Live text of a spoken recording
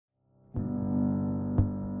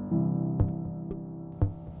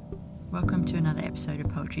Welcome to another episode of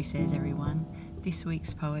Poetry Says, everyone. This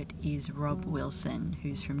week's poet is Rob Wilson,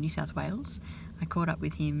 who's from New South Wales. I caught up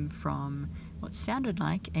with him from what sounded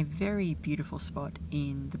like a very beautiful spot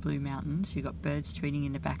in the Blue Mountains. You've got birds tweeting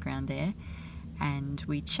in the background there. And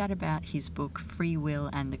we chat about his book Free Will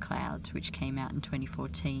and the Clouds, which came out in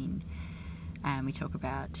 2014. And we talk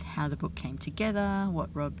about how the book came together, what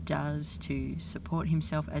Rob does to support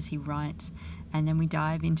himself as he writes, and then we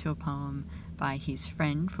dive into a poem by his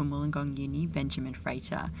friend from Wollongong Uni, Benjamin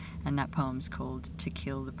Frater, and that poem's called To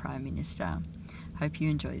Kill the Prime Minister. Hope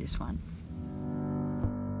you enjoy this one.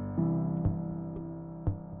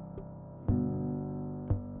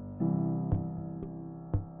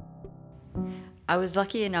 I was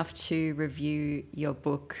lucky enough to review your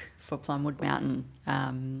book for Plumwood Mountain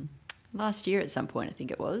last year at some point, I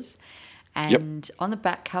think it was. And on the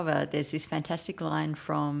back cover, there's this fantastic line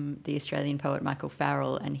from the Australian poet Michael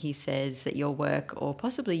Farrell, and he says that your work, or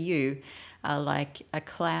possibly you, are like a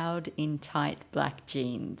cloud in tight black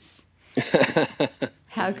jeans.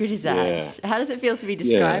 How good is that? Yeah. How does it feel to be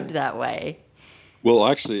described that way? Well,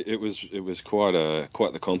 actually, it was quite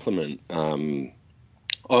the compliment. I'm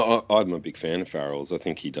a big fan of Farrell's. I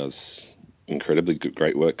think he does incredibly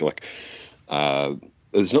great work. Like,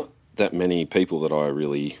 there's not that many people that I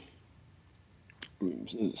really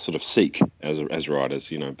sort of seek as writers,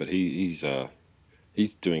 but he's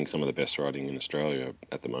doing some of the best writing in Australia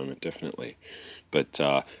at the moment, definitely. But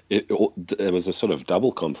it was a sort of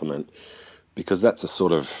double compliment, because that's a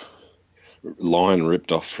sort of line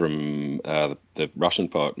ripped off from the Russian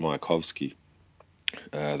poet Mayakovsky.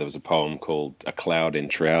 There was a poem called A Cloud in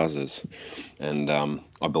Trousers, and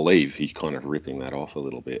I believe he's kind of ripping that off a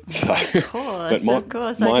little bit. So, of course.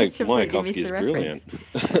 I just completely missed the reference.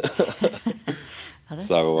 Brilliant.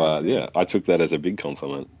 So I took that as a big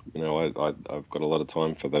compliment. I've got a lot of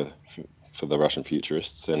time for the Russian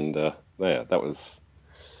futurists, and it was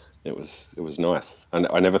nice. And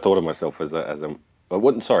I never thought of myself as a. I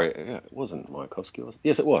wasn't sorry. It wasn't Mayakovsky, was it?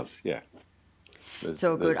 Yes, it was. Yeah. It's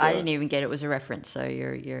all good. I didn't even get it was a reference, so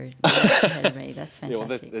you're ahead of me. That's fantastic. Yeah, well,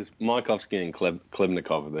 there's Mayakovsky and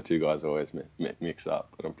Klebnikov are the two guys I always mix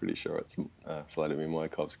up, but I'm pretty sure it's Vladimir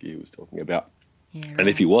Mayakovsky who was talking about. Yeah, right. And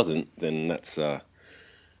if he wasn't, then that's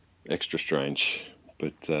extra strange.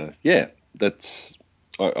 But that's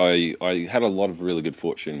I had a lot of really good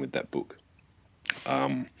fortune with that book.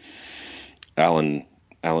 Alan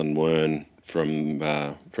Wern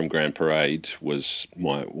from Grand Parade was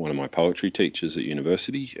one of my poetry teachers at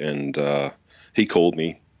university, and he called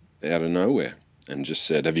me out of nowhere and just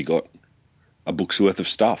said, "Have you got a book's worth of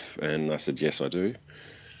stuff?" And I said, "Yes, I do."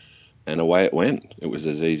 And away it went. It was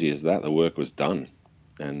as easy as that. The work was done,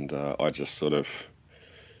 and I just sort of,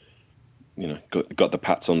 got the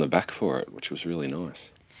pats on the back for it, which was really nice.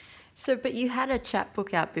 So, but you had a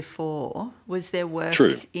chapbook out before. Was there work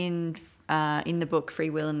True. in the book Free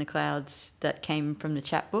Will in the Clouds that came from the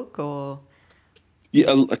chapbook, or?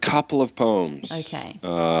 Yeah, a couple of poems. Okay.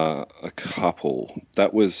 A couple.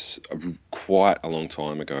 That was quite a long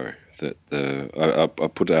time ago that I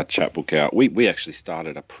put our chapbook out. We actually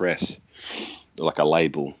started a press, like a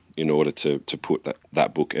label, in order to put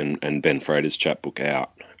that book and Ben Frater's chapbook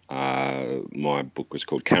out. My book was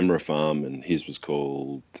called Camera Farm, and his was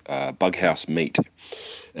called Bughouse Meat.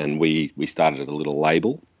 And we started a little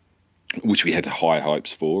label, which we had high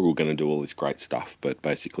hopes for. We were going to do all this great stuff, but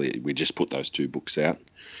basically we just put those two books out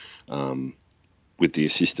with the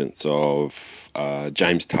assistance of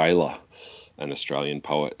James Taylor, an Australian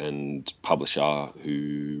poet and publisher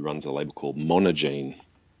who runs a label called Monogene.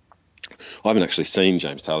 I haven't actually seen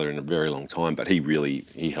James Taylor in a very long time, but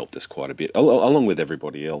he helped us quite a bit, along with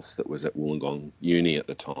everybody else that was at Wollongong Uni at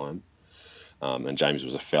the time. And James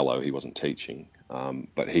was a fellow; he wasn't teaching,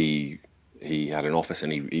 but he had an office,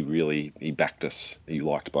 and he backed us. He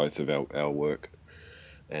liked both of our work,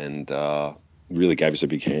 and really gave us a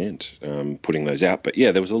big hand putting those out. But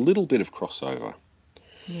yeah, there was a little bit of crossover.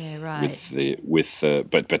 Yeah, right.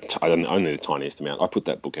 But only the tiniest amount. I put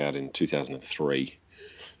that book out in 2003,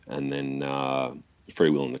 and then Free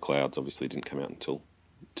Will in the Clouds obviously didn't come out until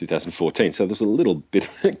 2014. So there's a little bit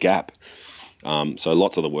of a gap. So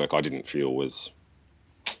lots of the work I didn't feel was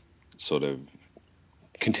sort of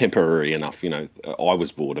contemporary enough. I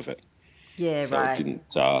was bored of it. Yeah, so right.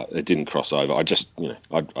 It didn't cross over. I just,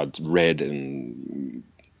 I'd read and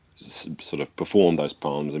sort of performed those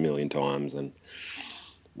poems a million times and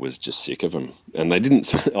was just sick of them. And they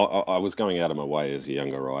didn't. I was going out of my way as a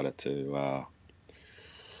younger writer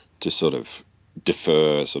to sort of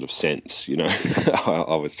defer sort of sense.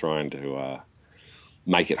 I was trying to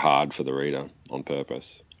make it hard for the reader on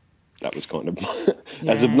purpose. That was kind of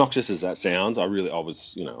as Yeah. obnoxious as that sounds. I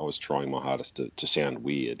was trying my hardest to sound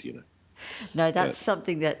weird, No, but that's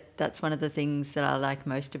something that's one of the things that I like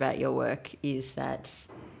most about your work is that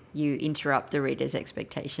you interrupt the reader's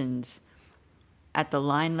expectations at the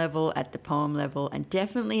line level, at the poem level, and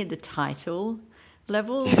definitely at the title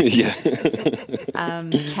level. yeah,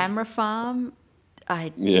 Camera Farm,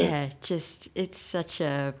 yeah. just it's such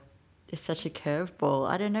a curveball.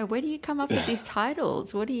 I don't know. Where do you come up with these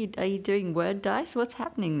titles? Are you doing word dice? What's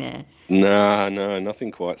happening there? No, no,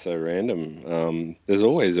 nothing quite so random. There's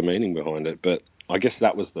always a meaning behind it, but I guess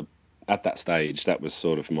that was at that stage, that was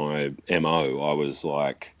sort of my MO. I was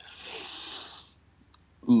like,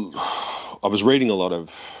 I was reading a lot of,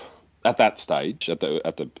 at that stage, at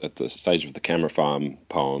the stage of the Camera Farm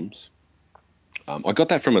poems. I got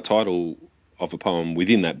that from a title of a poem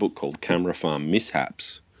within that book called Camera Farm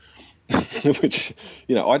Mishaps, which,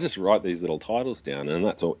 I just write these little titles down, and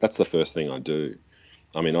that's the first thing I do.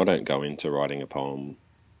 I mean, I don't go into writing a poem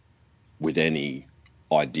with any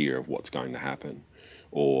idea of what's going to happen,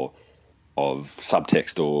 or of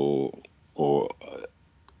subtext, or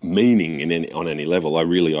meaning on any level. I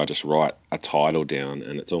just write a title down,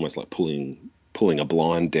 and it's almost like pulling a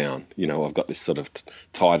blind down. I've got this sort of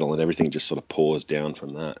title, and everything just sort of pours down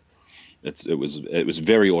from that. It was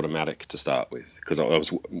very automatic to start with, because I was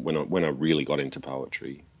when I really got into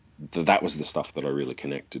poetry, that was the stuff that I really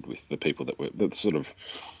connected with, the people that were the sort of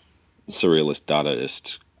surrealist,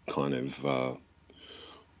 Dadaist kind of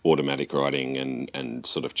automatic writing and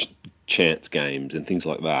sort of chance games and things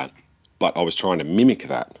like that. But I was trying to mimic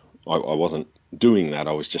that. I wasn't doing that.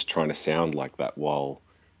 I was just trying to sound like that while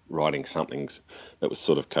writing something that was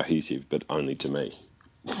sort of cohesive, but only to me.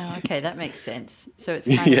 Oh, okay, that makes sense. So it's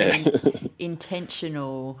kind of Yeah.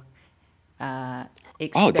 intentional Oh,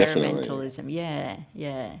 definitely. experimentalism. Yeah,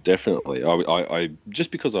 yeah. Definitely. I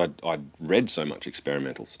just because I'd read so much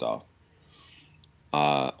experimental stuff,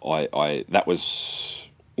 that was,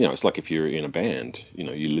 it's like if you're in a band,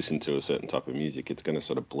 you listen to a certain type of music, it's going to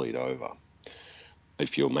sort of bleed over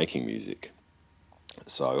if you're making music.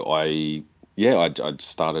 So I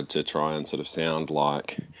started to try and sort of sound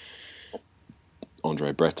like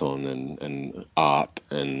Andre Breton and Art,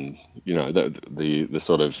 and the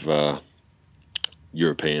sort of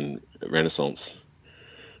European Renaissance,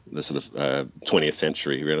 the sort of 20th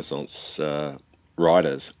century Renaissance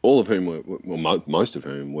writers, all of whom most of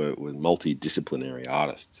whom were multidisciplinary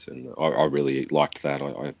artists, and I really liked that.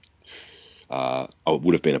 I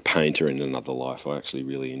would have been a painter in another life. I actually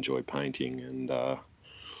really enjoyed painting,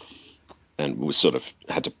 and was sort of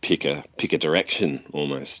had to pick a direction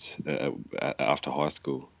almost after high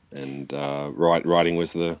school, and writing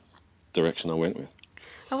was the direction I went with.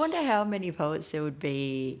 I wonder how many poets there would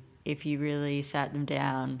be if you really sat them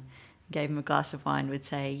down, gave them a glass of wine, would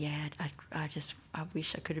say, "Yeah, I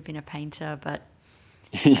wish I could have been a painter, but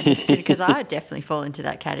I just couldn't." Because I would definitely fall into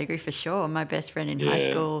that category for sure. My best friend in high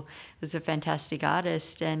Yeah. school was a fantastic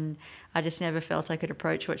artist, and I just never felt I could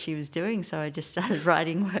approach what she was doing, so I just started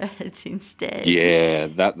writing words instead. Yeah,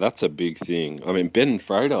 that's a big thing. I mean, Ben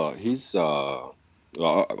Frater, you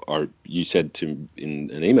said to in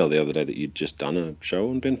an email the other day that you'd just done a show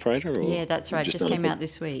on Ben Frater, or Yeah, that's you'd right. just Just done a came book. out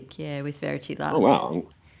this week. Yeah, with Verity Oh Love. wow,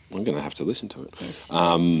 I'm going to have to listen to it. Yes, yes.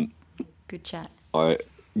 Um, Good chat. I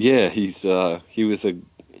yeah, he was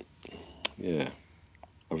yeah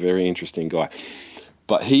a very interesting guy,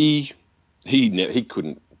 but he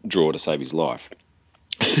couldn't draw to save his life.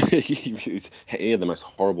 He had the most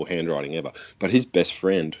horrible handwriting ever. But his best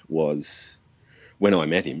friend when I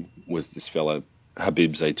met him, was this fella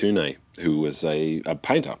Habib Zaytoune, who was a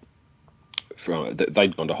painter.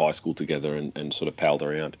 They'd gone to high school together and sort of palled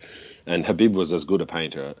around, and Habib was as good a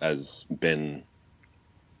painter as Ben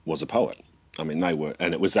was a poet. I mean, they were,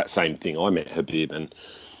 and it was that same thing. I met Habib, and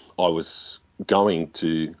I was going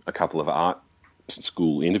to a couple of art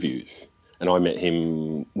school interviews, and I met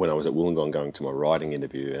him when I was at Wollongong going to my writing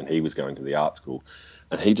interview, and he was going to the art school,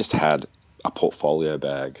 and he just had a portfolio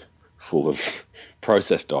bag full of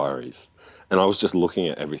process diaries, and I was just looking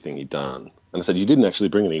at everything he'd done, and I said, "You didn't actually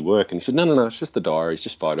bring any work?" And he said, "No, no, no, it's just the diaries,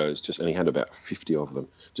 just photos, and he had about 50 of them,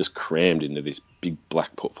 just crammed into this big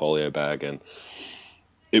black portfolio bag, and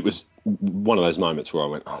it was one of those moments where I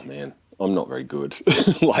went, "Oh man, I'm not very good."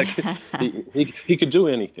 Like he could do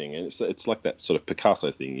anything, and it's like that sort of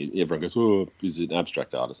Picasso thing. Everyone goes, "Oh, he's an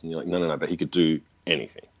abstract artist," and you're like, "No, no, no," but he could do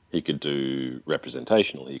anything. He could do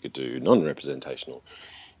representational. He could do non-representational.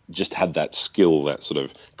 Just had that skill, that sort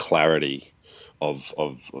of clarity of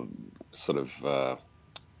sort of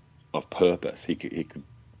purpose. He could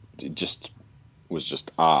it just was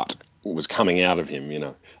just art was coming out of him.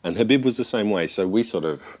 And Habib was the same way. So we sort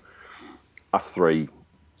of us three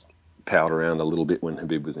palled around a little bit when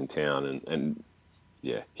Habib was in town, and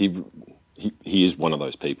yeah, he is one of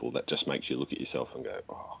those people that just makes you look at yourself and go,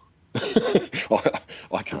 oh,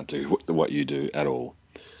 I can't do what you do at all.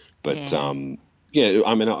 But Yeah. yeah,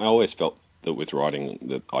 I mean, I always felt that with writing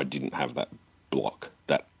that I didn't have that block,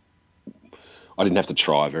 that I didn't have to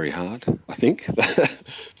try very hard. I think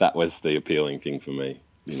that was the appealing thing for me.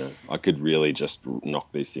 You know, I could really just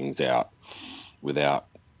knock these things out without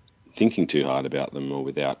thinking too hard about them or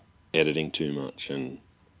without editing too much. And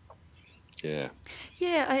yeah,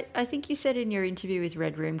 Yeah, I think you said in your interview with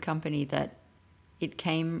Red Room Company that it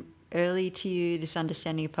came early to you, this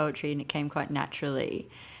understanding of poetry, and it came quite naturally.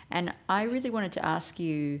 And I really wanted to ask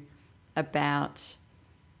you about,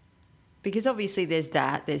 because obviously there's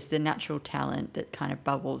the natural talent that kind of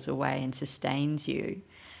bubbles away and sustains you.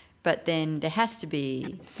 But then there has to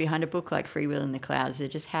be, behind a book like Free Will in the Clouds, there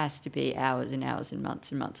just has to be hours and hours and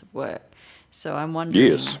months of work. So I'm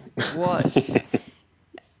wondering yes. what,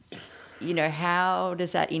 how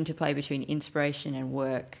does that interplay between inspiration and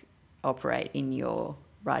work operate in your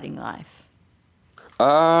writing life?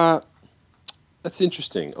 Uh, that's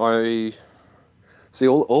interesting. I see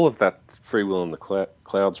all of that Free Will in the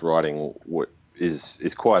Clouds writing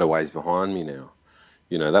is quite a ways behind me now.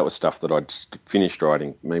 You know, that was stuff that I'd finished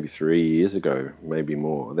writing maybe 3 years ago, maybe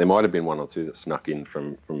more. There might have been one or two that snuck in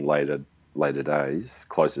from later days,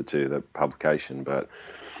 closer to the publication, but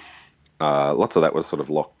lots of that was sort of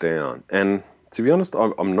locked down. And to be honest,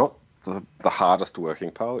 I'm not the hardest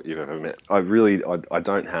working poet you've ever met. I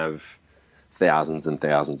don't have thousands and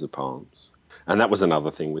thousands of poems. And that was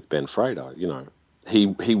another thing with Ben Frater. You know, he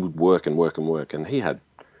would work and work and work, and he had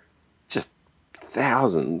just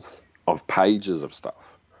thousands of pages of stuff.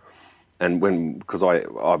 And because I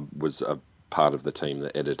was a part of the team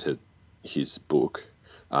that edited his book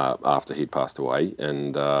after he'd passed away,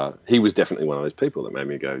 and he was definitely one of those people that made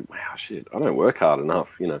me go, wow, shit, I don't work hard enough.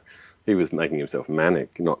 You know, he was making himself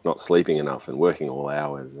manic, not sleeping enough and working all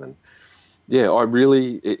hours. And yeah, I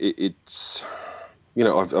really, it's, you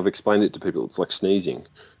know, I've explained it to people. It's like sneezing.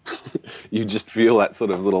 You just feel that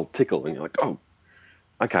sort of little tickle and you're like, oh,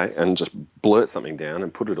 okay, and just blurt something down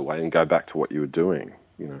and put it away and go back to what you were doing.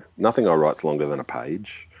 You know, nothing I write's longer than a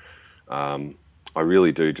page. I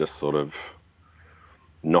really do just sort of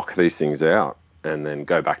knock these things out and then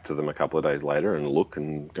go back to them a couple of days later and look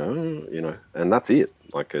and go, you know, and that's it.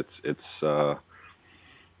 Like it's an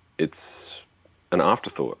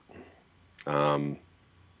afterthought. And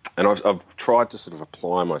I've tried to sort of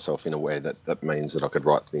apply myself in a way that means that I could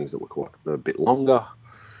write things that were quite a bit longer,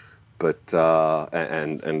 but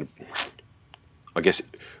and I guess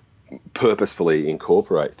purposefully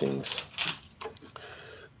incorporate things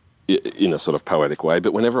in a sort of poetic way.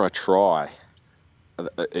 But whenever I try,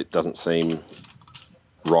 it doesn't seem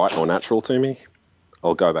right or natural to me.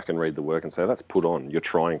 I'll go back and read the work and say, that's put on. You're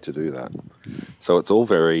trying to do that. So it's all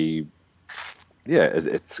very, yeah,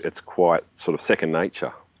 it's quite sort of second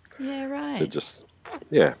nature. Yeah, right. To just,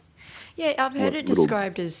 yeah. Yeah, I've heard it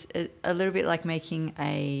described as a little bit like making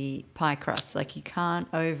a pie crust. Like you can't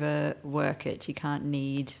overwork it. You can't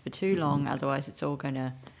knead for too long, otherwise it's all going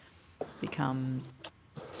to become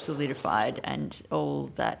solidified and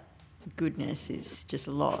all that goodness is just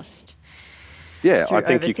lost. Yeah, I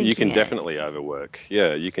think you can definitely overwork.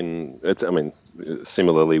 Yeah, you can.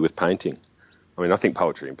 Similarly with painting. I mean, I think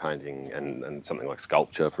poetry and painting and something like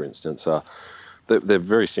sculpture, for instance, they're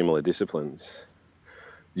very similar disciplines.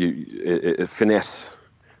 Finesse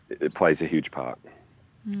it plays a huge part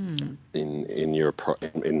in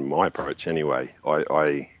my approach. Anyway,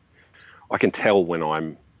 I can tell when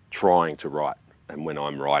I'm trying to write and when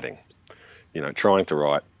I'm writing. You know, trying to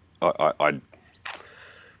write, I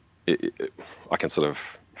can sort of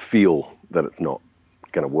feel that it's not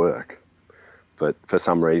going to work. But for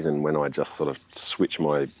some reason, when I just sort of switch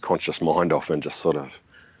my conscious mind off and just sort of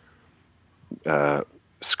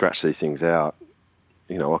scratch these things out,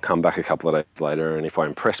 you know, I'll come back a couple of days later, and if I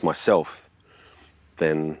impress myself,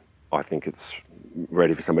 then I think it's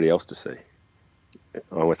ready for somebody else to see. I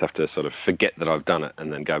always have to sort of forget that I've done it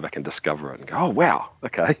and then go back and discover it and go, oh, wow,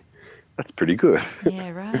 okay, that's pretty good. Yeah,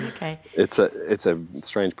 right, okay. It's a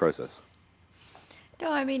strange process.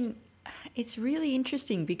 No, I mean, it's really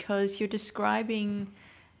interesting because you're describing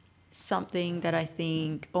something that I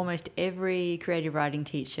think almost every creative writing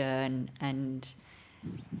teacher and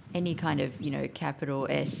any kind of, you know, capital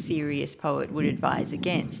S serious poet would advise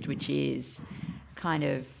against, which is kind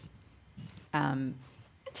of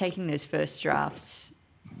taking those first drafts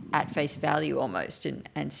at face value almost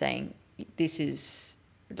and saying this is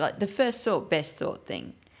like the first thought, best thought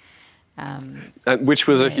thing. Which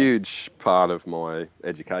was a huge part of my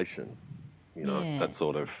education. Yeah. that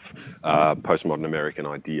sort of postmodern American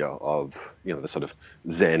idea of, the sort of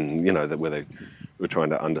Zen, that where they were trying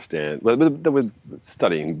to understand, well, they were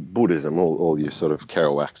studying Buddhism, all your sort of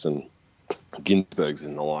Kerouacs and Ginsbergs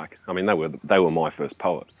and the like. I mean, they were my first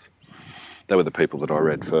poets. They were the people that I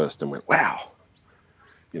read first and went, wow,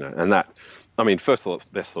 and that, I mean, first thought,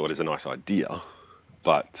 best thought is a nice idea,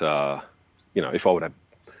 but, if I were to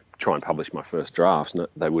try and publish my first drafts, no,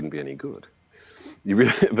 they wouldn't be any good. You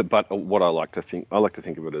really, but what I like to think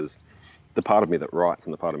of it as the part of me that writes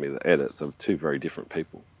and the part of me that edits are two very different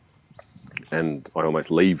people, and I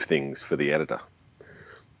almost leave things for the editor,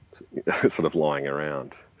 sort of lying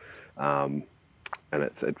around, and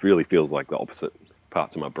it really feels like the opposite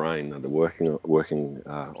parts of my brain that are working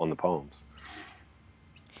on the poems,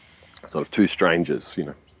 sort of two strangers.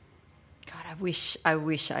 God, I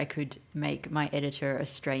wish I could make my editor a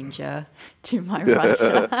stranger to my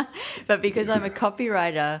writer, but because I'm a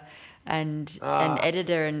copywriter and an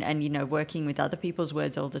editor and working with other people's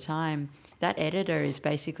words all the time, that editor is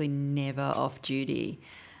basically never off duty.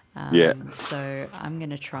 Yeah. So I'm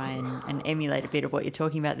going to try and emulate a bit of what you're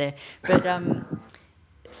talking about there. But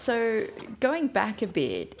so going back a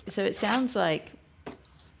bit, so it sounds like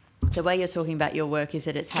the way you're talking about your work is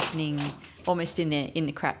that it's happening almost in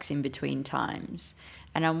the cracks in between times.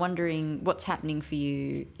 And I'm wondering what's happening for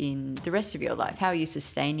you in the rest of your life. How are you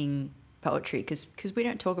sustaining poetry? Because we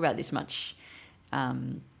don't talk about this much.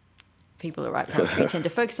 People that write poetry tend to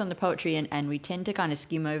focus on the poetry and we tend to kind of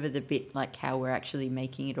skim over the bit like how we're actually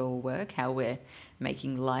making it all work, how we're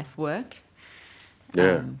making life work.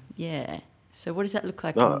 Yeah. Yeah. So what does that look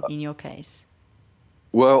like in your case?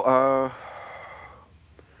 Well,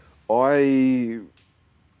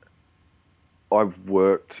 I've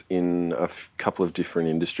worked in a couple of different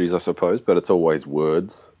industries, I suppose, but it's always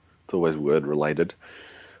words. It's always word related.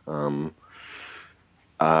 At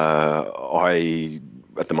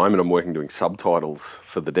the moment, I'm working doing subtitles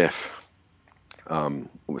for the deaf. It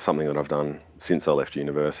was something that I've done since I left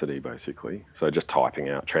university, basically. So just typing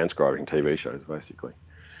out, transcribing TV shows, basically,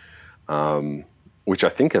 which I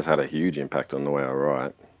think has had a huge impact on the way I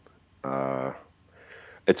write.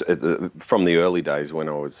 It's from the early days when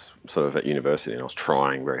I was sort of at university and I was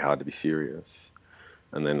trying very hard to be serious,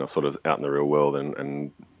 and then I was sort of out in the real world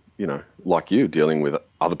and like you, dealing with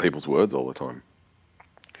other people's words all the time.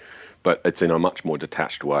 But it's in a much more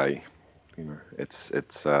detached way.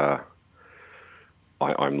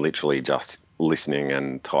 I'm literally just listening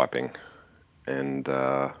and typing, and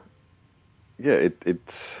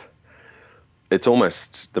it's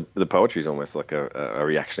almost the poetry is almost like a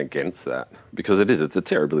reaction against that, because it's a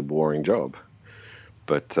terribly boring job,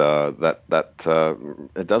 but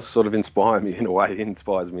it does sort of inspire me in a way. It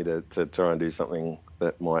inspires me to try and do something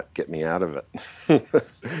that might get me out of it.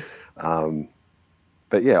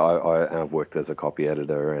 But yeah, I've worked as a copy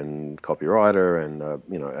editor and copywriter, and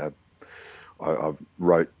I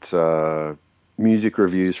wrote music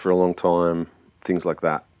reviews for a long time, things like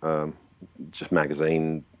that, just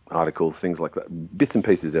magazine articles, things like that, bits and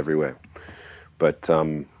pieces everywhere. But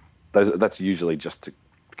that's usually just to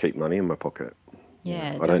keep money in my pocket.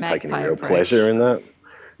 Yeah, I don't take any real pleasure in that.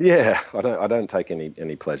 Yeah, I don't take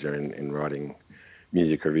any pleasure in writing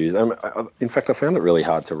music reviews. In fact, I found it really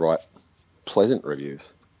hard to write pleasant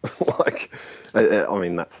reviews. I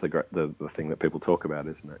mean, that's the thing that people talk about,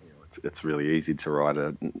 isn't it? It's really easy to write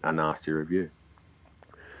a nasty review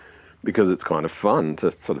because it's kind of fun to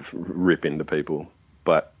sort of rip into people,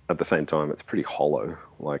 but at the same time, it's pretty hollow.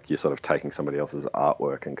 Like you're sort of taking somebody else's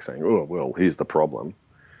artwork and saying, "Oh, well, here's the problem."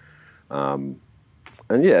 And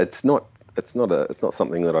yeah, it's not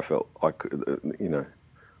something that I felt I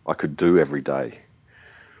could do every day.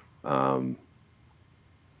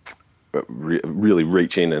 But really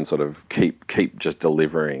reach in and sort of keep just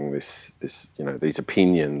delivering this these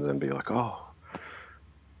opinions and be like, oh,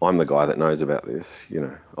 I'm the guy that knows about this,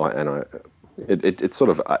 it sort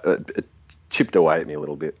of it chipped away at me a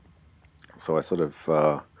little bit. So I sort of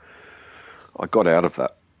I got out of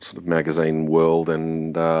that sort of magazine world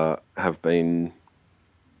and have been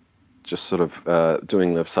just sort of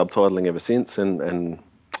doing the subtitling ever since, and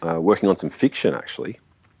working on some fiction actually.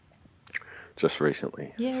 Just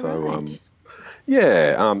recently. Yeah, so right.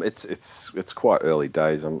 It's quite early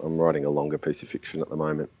days. I'm writing a longer piece of fiction at the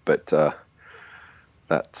moment, but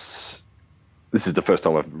this is the first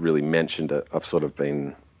time I've really mentioned it. I've sort of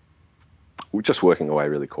been just working away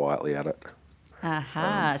really quietly at it.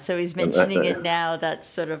 Aha. So he's mentioning it now. That's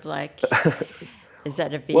sort of like, is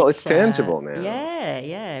that a bit? Well, it's tangible now.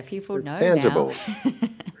 Yeah. People it's know tangible. now.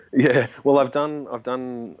 Yeah. Well, I've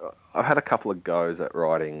had a couple of goes at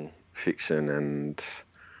writing fiction, and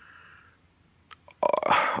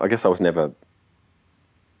I guess I was never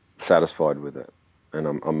satisfied with it, and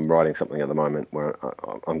I'm writing something at the moment where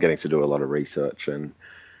I'm getting to do a lot of research and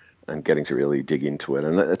getting to really dig into it,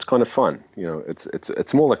 and it's kind of fun.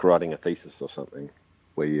 It's more like writing a thesis or something,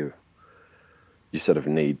 where you sort of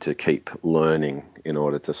need to keep learning in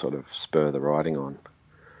order to sort of spur the writing on.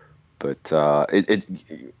 But it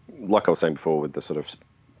like I was saying before, with the sort of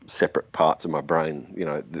separate parts of my brain,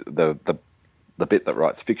 the bit that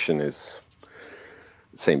writes fiction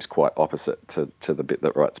seems quite opposite to the bit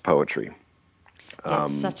that writes poetry. Yeah,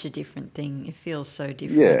 it's such a different thing. It feels so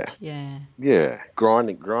different. Yeah.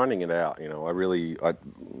 Grinding it out. I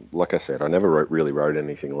like I said, I never really wrote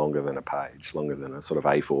anything longer than a page, longer than a sort of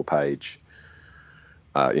A4 page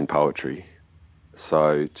in poetry.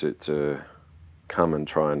 So to come and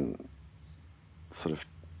try and sort of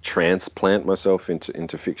transplant myself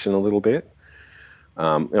into fiction a little bit.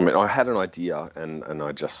 I had an idea and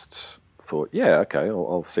I just thought, yeah, okay,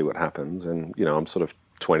 I'll see what happens. And, I'm sort of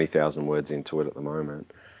 20,000 words into it at the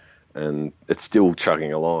moment, and it's still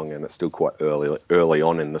chugging along, and it's still quite early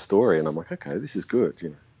on in the story. And I'm like, okay, this is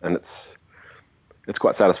good. And it's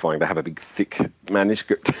quite satisfying to have a big, thick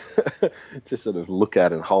manuscript to sort of look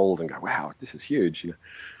at and hold and go, wow, this is huge.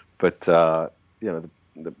 But,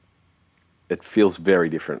 it feels very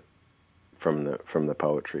different from the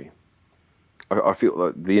poetry. I feel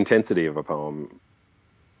like the intensity of a poem,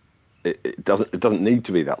 it doesn't need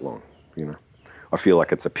to be that long. I feel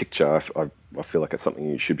like it's a picture. I feel like it's something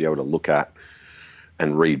you should be able to look at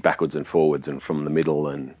and read backwards and forwards and from the middle,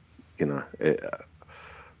 and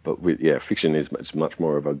fiction is much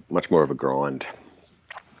more of a grind.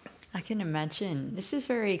 I can imagine. This is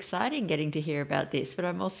very exciting getting to hear about this, but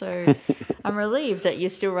I'm relieved that you're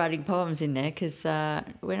still writing poems in there, because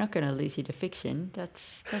we're not going to lose you to fiction.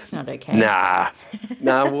 That's not okay. Nah.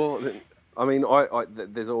 Well, I mean,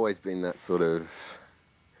 there's always been that sort of.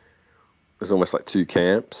 There's almost like two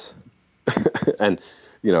camps, and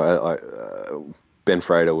Ben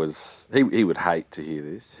Frater was. He would hate to hear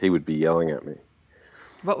this. He would be yelling at me.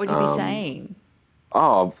 What would he be saying?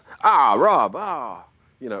 Rob,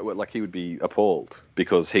 like he would be appalled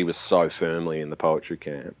because he was so firmly in the poetry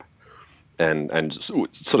camp, and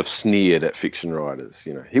sort of sneered at fiction writers.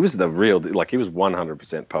 He was the real, he was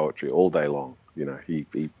 100% poetry all day long. He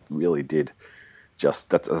really did.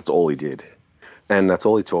 That's all he did, and that's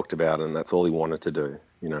all he talked about, and that's all he wanted to do.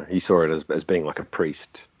 He saw it as being like a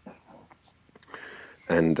priest,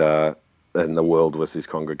 and the world was his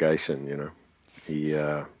congregation. He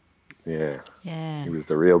was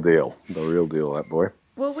the real deal, that boy.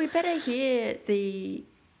 Well, we better hear the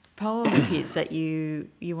poem of his that you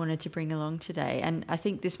wanted to bring along today. And I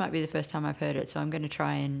think this might be the first time I've heard it, so I'm going to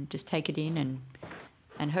try and just take it in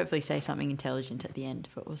and hopefully say something intelligent at the end,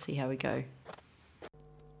 but we'll see how we go.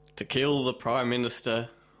 To kill the Prime Minister,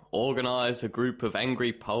 organise a group of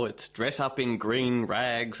angry poets, dress up in green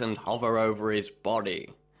rags and hover over his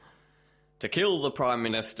body. To kill the Prime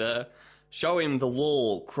Minister, show him the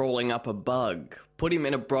wall crawling up a bug. Put him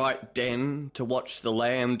in a bright den to watch the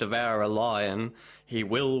lamb devour a lion. He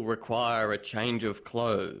will require a change of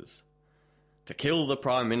clothes. To kill the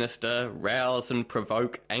Prime Minister, rouse and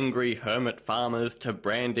provoke angry hermit farmers to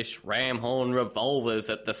brandish ram-horn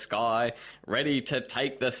revolvers at the sky, ready to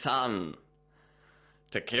take the sun.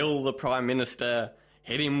 To kill the Prime Minister,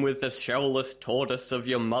 hit him with the shellless tortoise of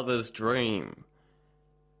your mother's dream.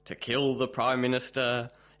 To kill the Prime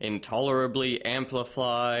Minister, intolerably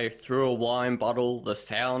amplify through a wine bottle the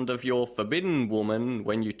sound of your forbidden woman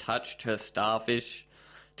when you touched her starfish.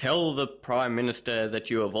 Tell the Prime Minister that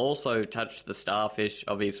you have also touched the starfish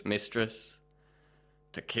of his mistress.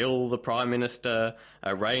 To kill the Prime Minister,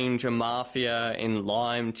 arrange a mafia in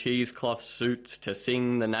lime cheesecloth suits to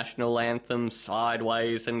sing the national anthem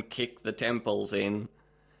sideways and kick the temples in.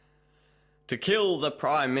 To kill the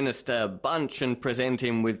Prime Minister, bunch and present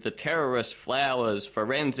him with the terrorist flowers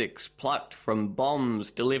forensics plucked from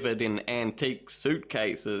bombs delivered in antique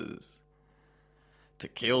suitcases. To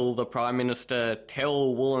kill the Prime Minister,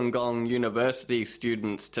 tell Wollongong University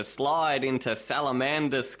students to slide into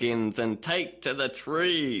salamander skins and take to the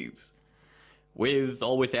trees. With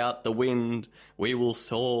or without the wind, we will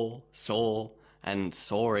soar, soar, and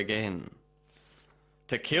soar again.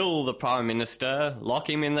 To kill the Prime Minister, lock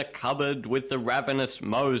him in the cupboard with the ravenous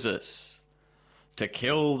Moses. To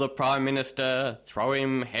kill the Prime Minister, throw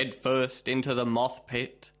him headfirst into the moth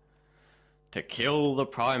pit. To kill the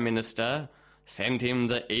Prime Minister, send him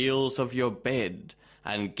the eels of your bed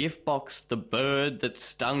and gift-box the bird that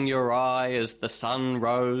stung your eye as the sun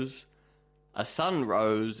rose. A sun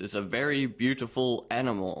rose is a very beautiful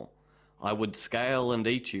animal. I would scale and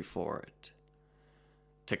eat you for it.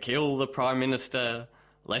 To kill the Prime Minister,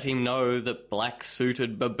 let him know that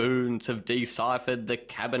black-suited baboons have deciphered the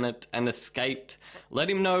cabinet and escaped. Let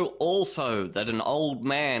him know also that an old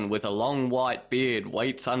man with a long white beard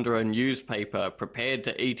waits under a newspaper prepared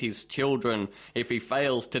to eat his children if he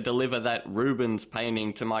fails to deliver that Rubens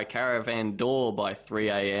painting to my caravan door by 3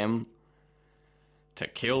 a.m. To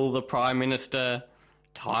kill the Prime Minister,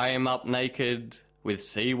 tie him up naked with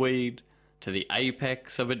seaweed to the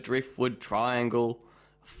apex of a driftwood triangle,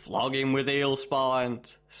 flog him with eel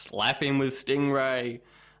spines, slap him with stingray,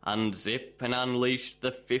 unzip and unleash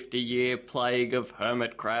the 50-year plague of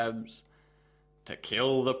hermit crabs. To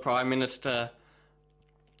kill the Prime Minister,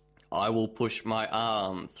 I will push my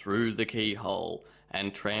arm through the keyhole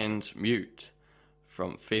and transmute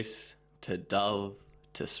from fist to dove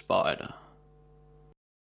to spider.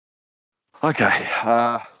 Okay.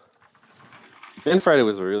 Ben Frater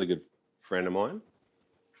was a really good friend of mine.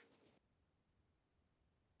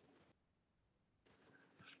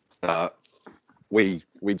 We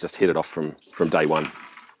just hit it off from day one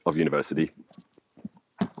of university,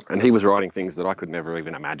 and he was writing things that I could never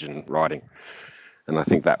even imagine writing, and I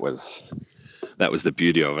think that was the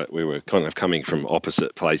beauty of it. We were kind of coming from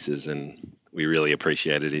opposite places, and we really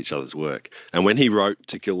appreciated each other's work. And when he wrote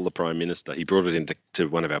To Kill the Prime Minister, he brought it into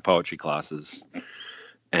one of our poetry classes,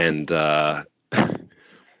 and I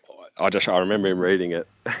remember him reading it.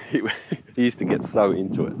 He used to get so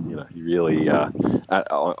into it, you know. He really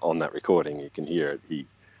on that recording, you can hear it.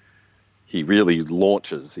 He really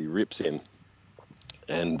launches. He rips in,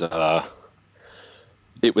 and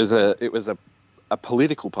it was a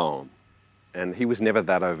political poem, and he was never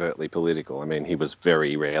that overtly political. I mean, he was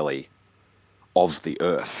very rarely of the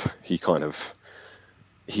earth. He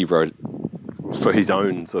wrote for his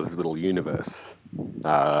own sort of little universe,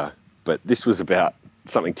 but this was about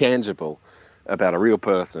something tangible, about a real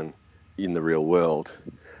person in the real world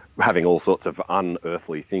having all sorts of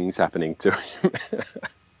unearthly things happening to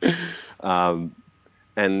him.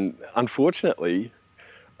 And unfortunately,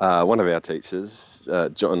 one of our teachers,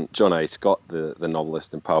 John A. Scott, the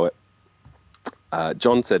novelist and poet,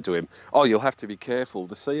 John said to him, "Oh, you'll have to be careful.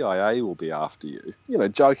 The CIA will be after you." You know,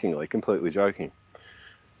 jokingly, completely joking.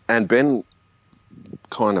 And Ben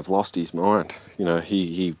kind of lost his mind. You know,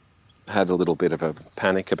 he had a little bit of a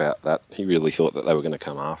panic about that. He really thought that they were going to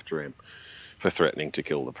come after him for threatening to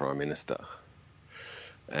kill the Prime Minister.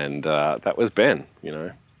 And that was Ben, you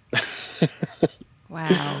know.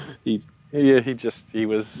 Wow. He just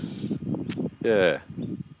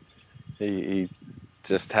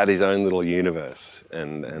had his own little universe,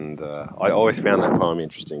 and I always found that poem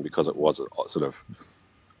interesting because it was sort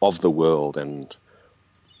of the world and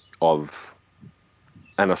of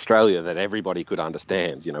an Australia that everybody could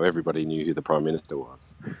understand. You know, everybody knew who the Prime Minister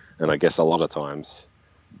was, and I guess a lot of times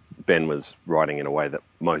Ben was writing in a way that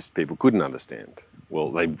most people couldn't understand.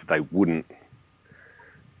 Well, they wouldn't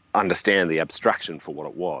understand the abstraction for what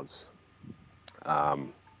it was.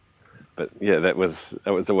 But yeah, that was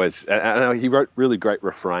always. And he wrote really great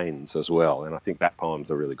refrains as well, and I think that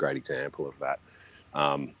poem's a really great example of that.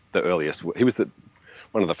 The earliest, he was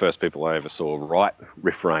one of the first people I ever saw write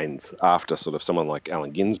refrains after sort of someone like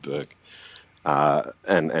Allen Ginsberg,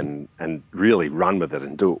 and really run with it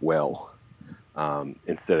and do it well,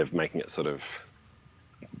 instead of making it sort of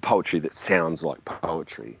poetry that sounds like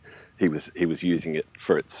poetry. He was using it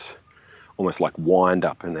for its almost like wind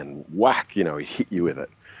up and then whack, you know, he'd hit you with it,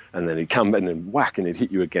 and then he'd come and then whack and he'd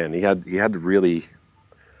hit you again. He had a really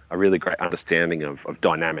great understanding of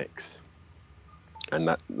dynamics, and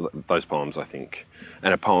those poems, I think,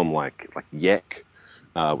 and a poem like Yek,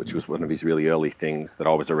 which was one of his really early things that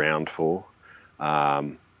I was around for.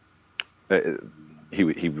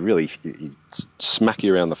 He'd smack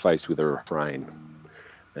you around the face with a refrain,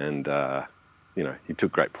 and you know, he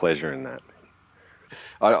took great pleasure in that.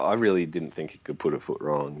 I really didn't think he could put a foot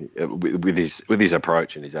wrong with his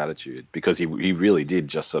approach and his attitude, because he really did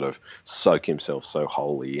just sort of soak himself so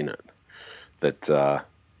wholly in it that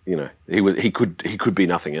you know, he could be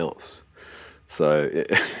nothing else. So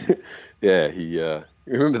yeah, you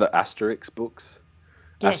remember the Asterix books?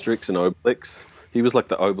 Yes. Asterix and Obelix. He was like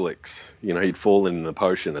the Obelix. You know, he'd fallen in the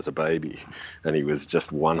potion as a baby, and he was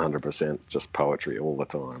just 100% just poetry all the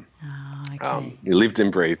time. Oh, okay. He lived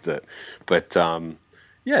and breathed it. But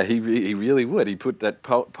yeah, he really would. He put that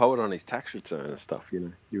poet on his tax return and stuff. You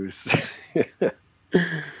know, he was.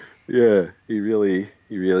 Yeah, he really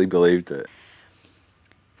believed it.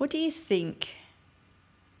 What do you think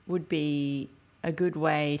would be a good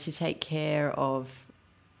way to take care of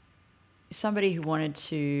somebody who wanted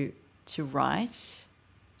to write,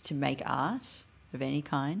 to make art of any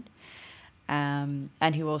kind,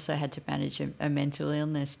 and who also had to manage a mental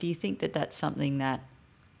illness. Do you think that that's something that,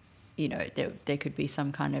 you know, there could be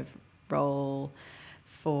some kind of role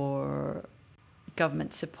for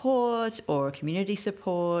government support or community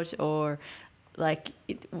support, or like,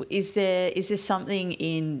 is there something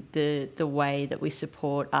in the way that we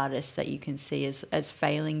support artists that you can see as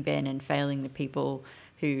failing Ben and failing the people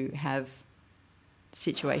who have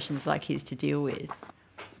situations like his to deal with?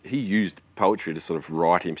 He used poetry to sort of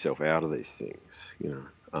write himself out of these things, you know.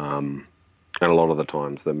 And a lot of the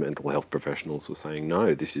times the mental health professionals were saying,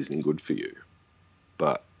 no, this isn't good for you.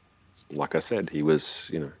 But like I said, he was,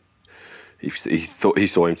 you know, he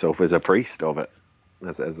saw himself as a priest of it,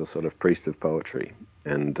 as a sort of priest of poetry.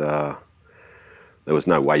 And there was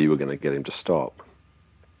no way you were going to get him to stop.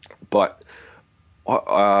 But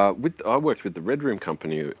I worked with the Red Room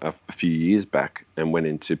Company a few years back and went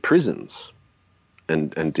into prisons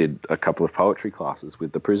and did a couple of poetry classes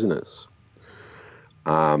with the prisoners.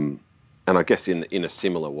 And I guess in a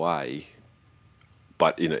similar way,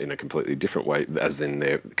 but in a completely different way, as in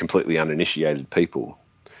they're completely uninitiated people,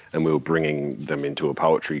 and we were bringing them into a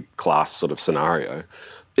poetry class sort of scenario.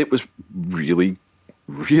 It was really,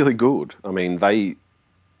 really good. I mean, I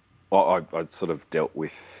sort of dealt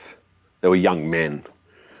with, they were young men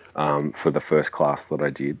for the first class that I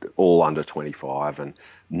did, all under 25, and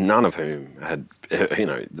none of whom had, you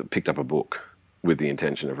know, picked up a book with the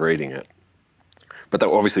intention of reading it. But they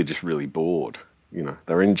were obviously just really bored. You know,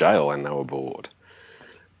 they were in jail and they were bored.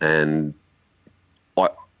 And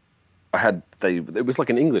it was like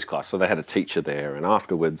an English class, so they had a teacher there, and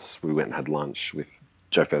afterwards we went and had lunch with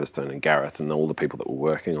Joe Featherstone and Gareth and all the people that were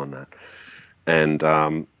working on that. And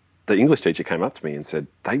the English teacher came up to me and said,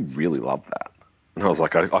 they really love that. And I was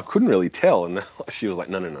like, I couldn't really tell. And she was like,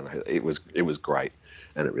 no, it was great,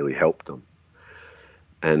 and it really helped them.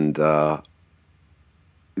 And I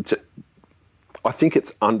think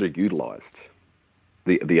it's underutilized,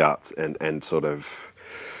 the arts and sort of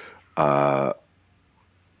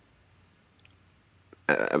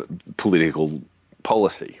political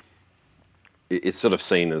policy. It's sort of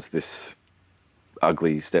seen as this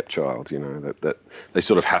ugly stepchild, you know, that they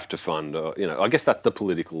sort of have to fund. You know, I guess that's the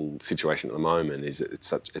political situation at the moment. Is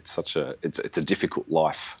it's a difficult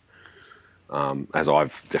life, as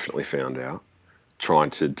I've definitely found out, trying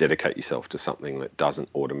to dedicate yourself to something that doesn't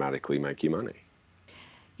automatically make you money.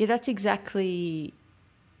 Yeah, that's exactly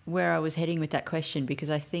where I was heading with that question, because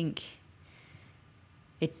I think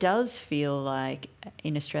it does feel like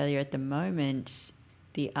in Australia at the moment,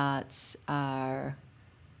 the arts are,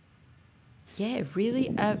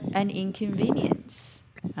 really an inconvenience.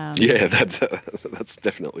 Yeah, that's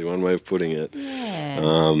definitely one way of putting it.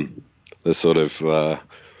 Yeah. The sort of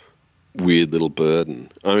weird little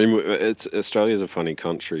burden. I mean, Australia's a funny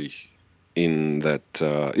country in that,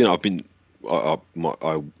 you know, I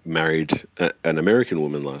married an American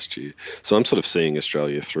woman last year, so I'm sort of seeing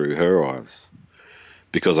Australia through her eyes,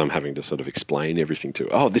 because I'm having to sort of explain everything to her.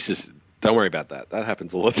 Oh, don't worry about that. That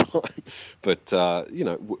happens all the time. But, you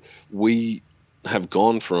know, we have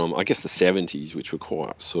gone from, I guess, the 70s, which were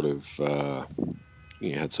quite sort of,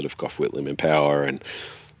 you had sort of Gough Whitlam in power and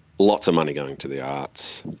lots of money going to the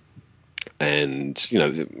arts and, you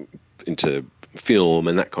know, into film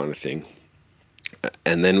and that kind of thing.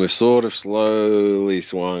 And then we've sort of slowly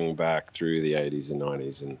swung back through the 80s and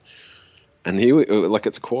 90s. And here, like,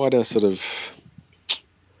 it's quite a sort of,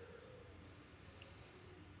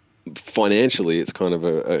 financially, it's kind of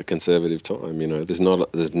a conservative time. You know, there's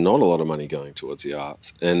not a lot of money going towards the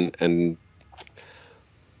arts, and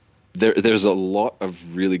there's a lot of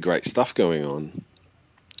really great stuff going on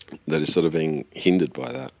that is sort of being hindered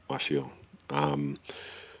by that, I feel.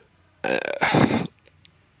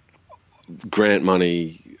 Grant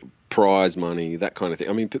money, prize money, that kind of thing.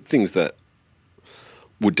 I mean, things that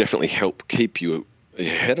would definitely help keep your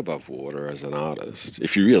head above water as an artist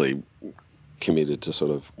if you really committed to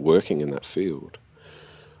sort of working in that field.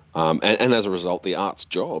 And as a result, the arts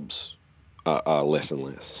jobs are less and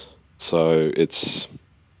less. So it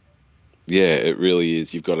really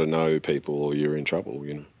is. You've got to know people or you're in trouble,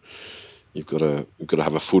 you know. You've got to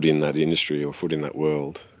have a foot in that industry or foot in that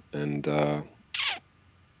world. And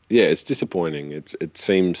it's disappointing. It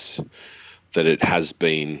seems that it has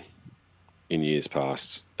been in years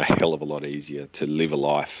past a hell of a lot easier to live a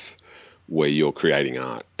life where you're creating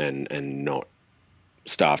art and not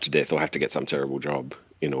starve to death or have to get some terrible job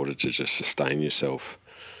in order to just sustain yourself.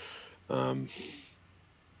 Yeah,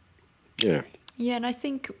 and I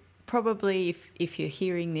think probably if you're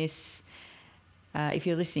hearing this if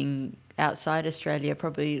you're listening outside Australia,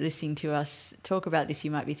 probably listening to us talk about this,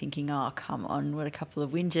 you might be thinking, oh, come on, what a couple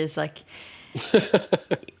of whingers. Like,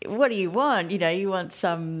 what do you want? You want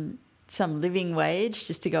some living wage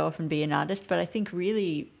just to go off and be an artist. But I think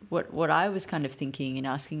really what I was kind of thinking in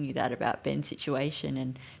asking you that about Ben's situation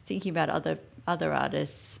and thinking about other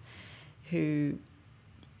artists who,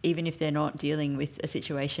 even if they're not dealing with a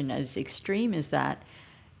situation as extreme as that,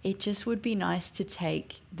 it just would be nice to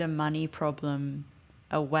take the money problem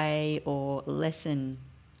away or lessen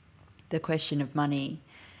the question of money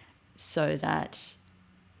so that,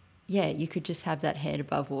 yeah, you could just have that head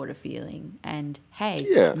above water feeling. And,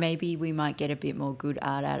 hey, maybe we might get a bit more good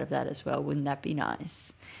art out of that as well. Wouldn't that be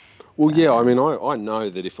nice? Well, yeah, I mean, I know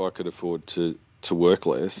that if I could afford to work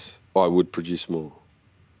less, I would produce more.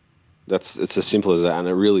 It's as simple as that.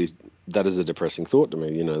 And that is a depressing thought to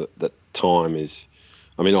me, that time is...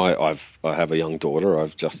 I mean, I have a young daughter.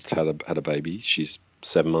 I've just had a baby. She's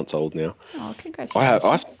 7 months old now. Oh,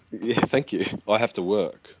 congratulations! Thank you. I have to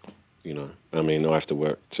work. I mean, I have to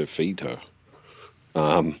work to feed her.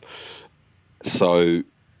 But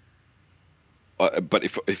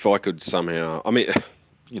if I could somehow, I mean,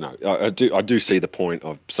 I do see the point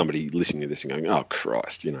of somebody listening to this and going, oh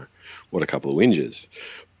Christ, what a couple of whingers.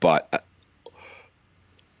 But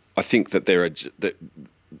I think that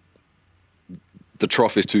the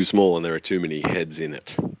trough is too small and there are too many heads in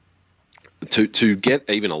it. To get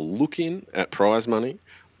even a look in at prize money,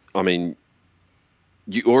 I mean,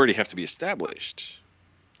 you already have to be established.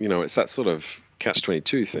 It's that sort of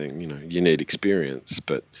catch-22 thing. You need experience,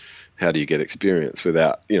 but how do you get experience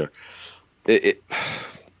without,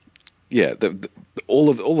 all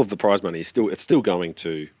of the prize money is still going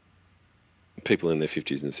to people in their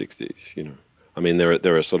 50s and 60s. I mean,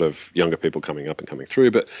 there are sort of younger people coming up and coming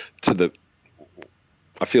through, but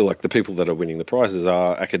I feel like the people that are winning the prizes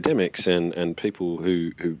are academics and people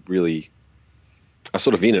who really are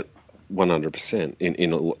sort of in it 100%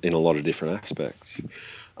 in a lot of different aspects.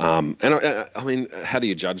 And I mean, how do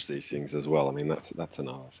you judge these things as well? I mean, that's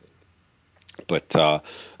another thing. But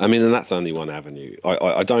I mean, and that's only one avenue.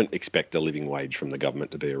 I don't expect a living wage from the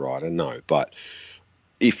government to be a writer, no. But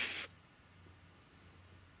if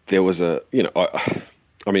there was I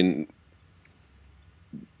mean,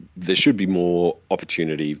 there should be more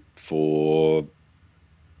opportunity for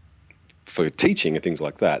teaching and things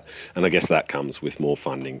like that, and I guess that comes with more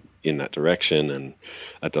funding in that direction, and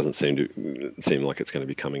that doesn't seem like it's going to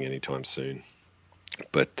be coming anytime soon.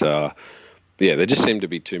 But there just seem to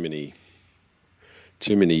be too many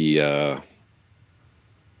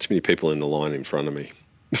people in the line in front of me.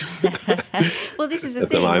 Well, this is the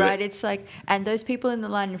thing, right? It's like, and those people in the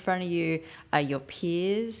line in front of you are your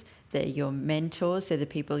peers. They're your mentors. They're the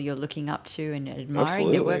people you're looking up to and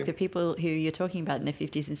admiring their work. The people who you're talking about in their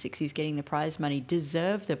 50s and 60s getting the prize money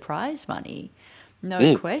deserve the prize money,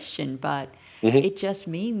 no question. But it just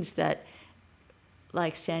means that,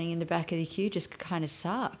 like, standing in the back of the queue just kind of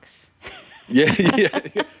sucks. Yeah.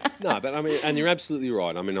 No, but I mean, and you're absolutely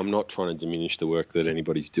right. I mean, I'm not trying to diminish the work that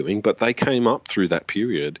anybody's doing, but they came up through that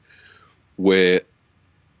period where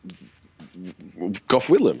Gough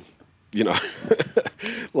Whitlam,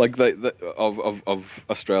 like of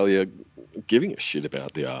Australia giving a shit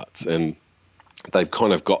about the arts, and they've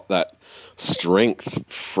kind of got that strength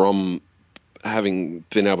from having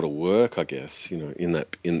been able to work, I guess,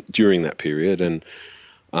 during that period. And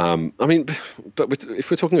I mean, but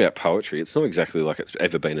if we're talking about poetry, it's not exactly like it's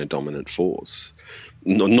ever been a dominant force,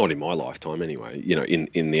 not in my lifetime anyway.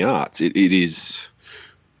 In the arts, it is.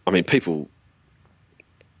 I mean, people.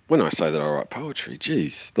 When I say that I write poetry,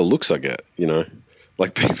 geez, the looks I get,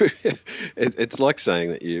 like people, it's like saying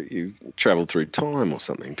that you traveled through time or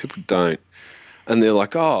something. People don't, and they're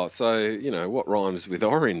like, oh, so what rhymes with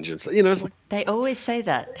orange? And so, it's like they always say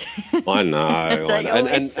that. I know. They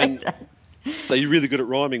always say that. So you're really good at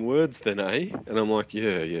rhyming words, then, eh? And I'm like,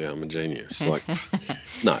 yeah, I'm a genius. Like,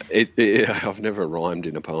 no, I've never rhymed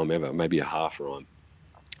in a poem ever. Maybe a half rhyme,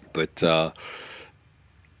 but.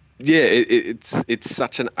 Yeah, it's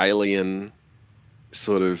such an alien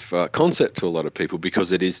sort of concept to a lot of people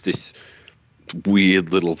because it is this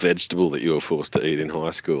weird little vegetable that you were forced to eat in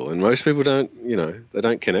high school, and most people don't, they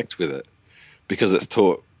don't connect with it because it's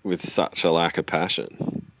taught with such a lack of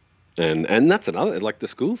passion, and that's another, like the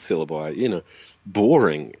school syllabi,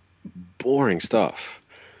 boring stuff.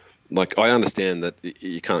 Like I understand that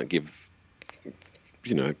you can't give,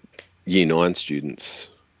 Year 9 students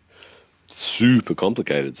super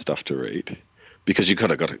complicated stuff to read because you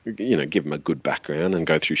got to give them a good background and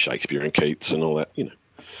go through Shakespeare and Keats and all that,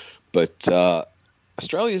 But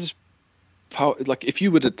Australia's like, if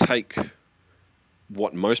you were to take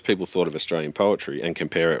what most people thought of Australian poetry and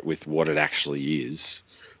compare it with what it actually is,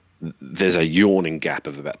 there's a yawning gap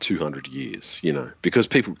of about 200 years, because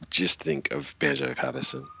people just think of Banjo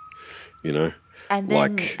Paterson, And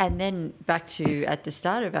then back to at the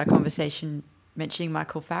start of our conversation mentioning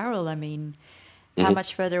Michael Farrell. I mean, how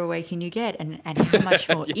much further away can you get, and how much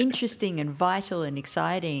more interesting and vital and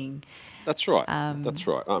exciting? That's right. That's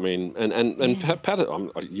right. I mean, and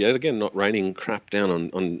Patterson, I'm yet again not raining crap down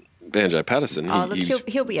on Banjo Paterson.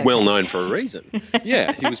 He'll be okay. Well known for a reason.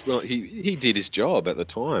 Yeah, he was. Well, he did his job at the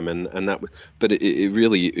time, and that was. But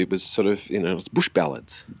it was sort of, it was bush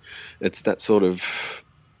ballads. It's that sort of.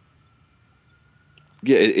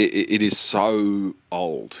 Yeah, it is so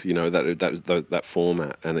old, that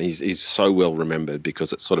format, and he's so well remembered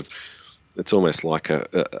because it's sort of. It's almost like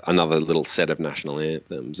another little set of national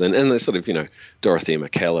anthems, and there's sort of Dorothea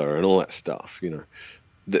McKellar and all that stuff.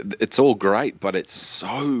 It's all great, but it's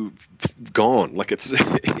so gone. Like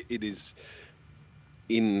it is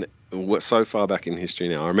so far back in history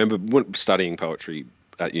now. I remember studying poetry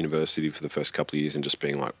at university for the first couple of years and just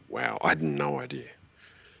being like, wow, I had no idea.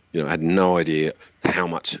 I had no idea how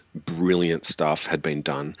much brilliant stuff had been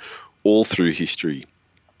done all through history.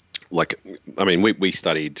 Like, I mean, we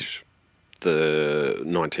studied the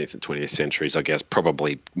 19th and 20th centuries, I guess,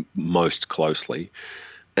 probably most closely.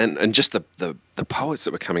 And just the poets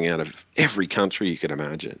that were coming out of every country you could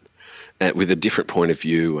imagine, with a different point of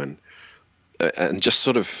view, and just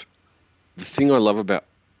sort of the thing I love about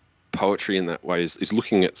poetry in that way is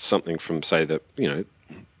looking at something from, say, the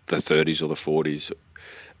 30s or the 40s,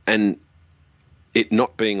 and it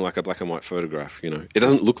not being like a black and white photograph. It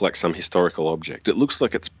doesn't look like some historical object. It looks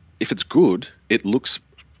like if it's good, it looks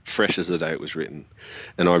fresh as the day it was written.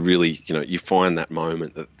 And I really, you find that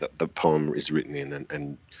moment that the poem is written in,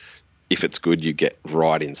 and if it's good, you get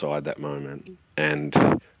right inside that moment.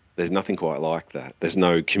 And there's nothing quite like that. There's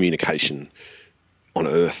no communication on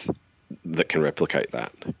earth that can replicate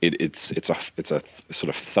that. It's a sort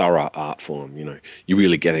of thorough art form. You're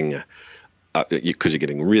really getting because you're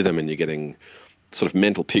getting rhythm, and you're getting sort of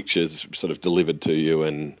mental pictures sort of delivered to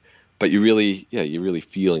you, but you're really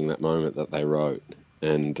feeling that moment that they wrote.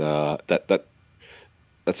 And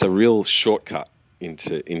that's a real shortcut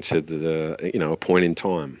into the a point in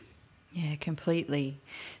time. Yeah, completely.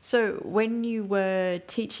 So when you were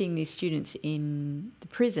teaching these students in the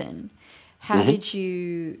prison, how did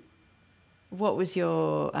you? What was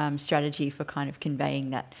your strategy for kind of conveying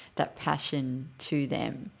that passion to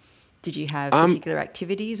them? Did you have particular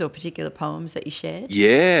activities or particular poems that you shared?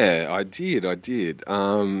 Yeah, I did.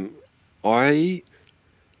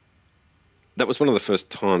 That was one of the first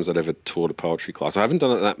times I'd ever taught a poetry class. I haven't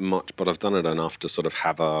done it that much, but I've done it enough to sort of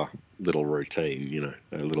have a little routine,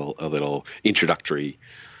 a little introductory.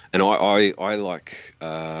 And I like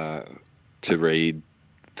to read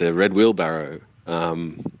The Red Wheelbarrow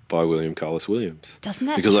by William Carlos Williams. Doesn't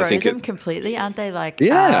that throw them completely? Aren't they like,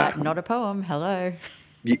 not a poem, hello?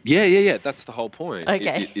 Yeah. That's the whole point.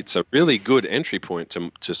 Okay. It's a really good entry point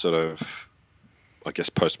to sort of, I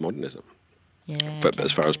guess, postmodernism. Yeah. But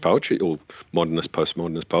as far as poetry or modernist,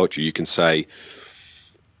 postmodernist poetry, you can say,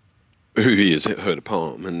 who has heard a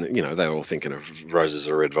poem? And, they're all thinking of roses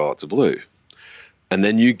are red, violets are blue. And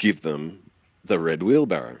then you give them The Red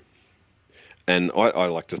Wheelbarrow. And I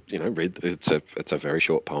like to, read. It's a very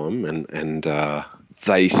short poem, and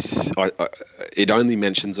it only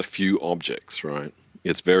mentions a few objects, right?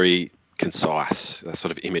 It's very concise, that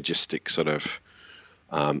sort of imagistic sort of,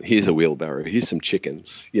 here's a wheelbarrow, here's some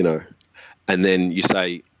chickens, And then you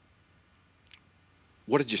say,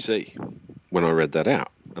 what did you see when I read that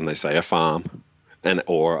out? And they say a farm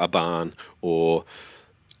or a barn or,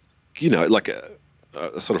 like a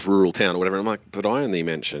sort of rural town or whatever. I'm like, but I only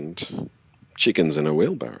mentioned chickens in a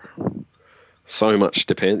wheelbarrow. So much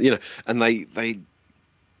depends, and they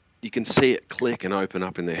you can see it click and open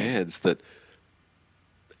up in their heads that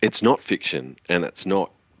it's not fiction and it's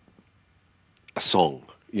not a song.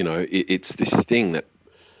 It's this thing that,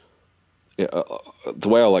 the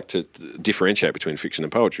way I like to differentiate between fiction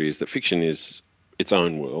and poetry is that fiction is its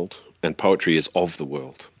own world and poetry is of the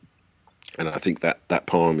world. And I think that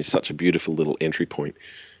poem is such a beautiful little entry point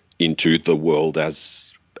into the world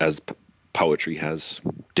as poetry has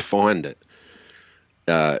defined it.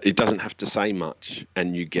 It doesn't have to say much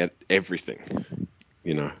and you get everything,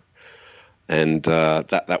 And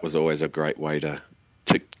that was always a great way to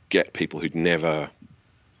get people who'd never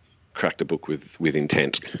cracked a book with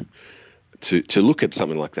intent to look at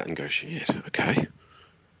something like that and go, shit, okay.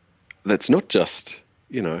 That's not just,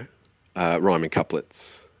 rhyming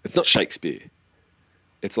couplets. It's not Shakespeare.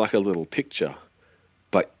 It's like a little picture,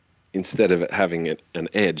 but instead of it having an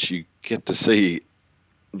edge, you get to see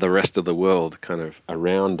the rest of the world kind of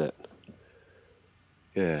around it.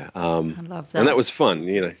 Yeah, I love and that that. was fun.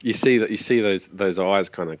 You see those eyes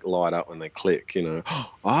kind of light up when they click. And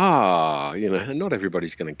not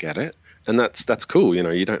everybody's going to get it, and that's cool.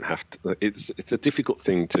 You don't have to. It's a difficult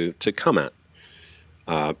thing to come at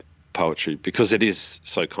uh, poetry because it is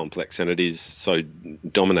so complex and it is so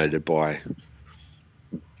dominated by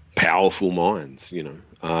powerful minds.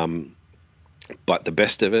 But the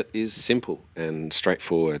best of it is simple and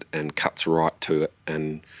straightforward and cuts right to it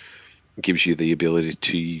and gives you the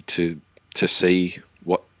ability to see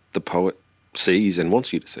what the poet sees and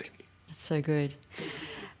wants you to see. That's so good.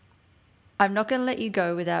 I'm not going to let you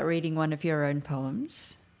go without reading one of your own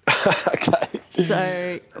poems. Okay.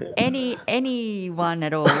 So any one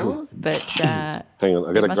at all, but Hang on,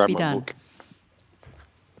 I've got it to must grab be my done. book.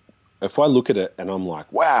 If I look at it and I'm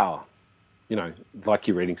like, wow, like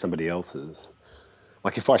you're reading somebody else's,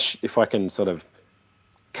 like if I can sort of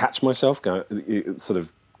catch myself sort of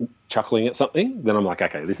chuckling at something, then I'm like,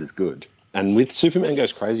 okay, this is good. And with Superman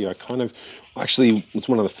Goes Crazy, actually was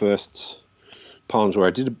one of the first poems where I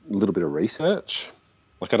did a little bit of research.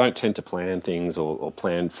 Like I don't tend to plan things or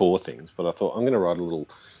plan for things, but I thought I'm going to write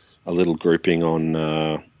a little grouping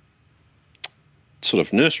on sort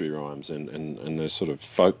of nursery rhymes and those sort of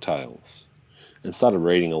folk tales, and started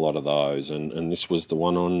reading a lot of those. And this was the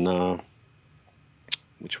one on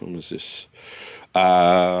which one was this?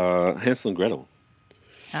 Hansel and Gretel.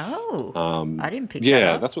 Oh, I didn't pick that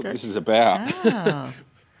Yeah, up. that's what this is about. Oh,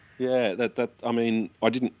 Yeah, I mean,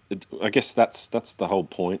 I guess that's the whole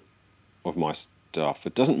point of my stuff.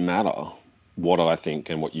 It doesn't matter what I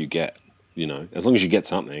think and what you get, as long as you get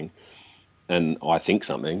something and I think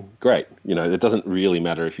something, great. It doesn't really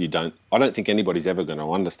matter if you don't. I don't think anybody's ever going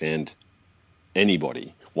to understand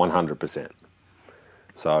anybody 100%.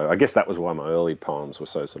 So I guess that was why my early poems were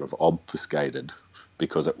so sort of obfuscated,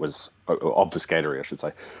 because it was obfuscatory, I should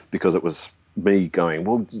say, because it was me going,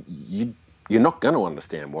 well, you're not going to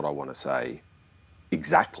understand what I want to say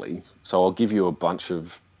exactly. So I'll give you a bunch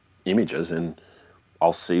of images and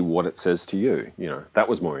I'll see what it says to you. That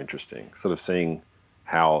was more interesting, sort of seeing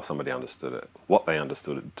how somebody understood it, what they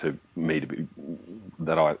understood it to me to be,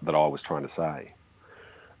 that I was trying to say.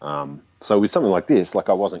 So with something like this, like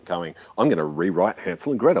I wasn't going, I'm going to rewrite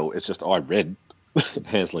Hansel and Gretel. It's just I read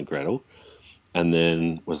Hansel and Gretel and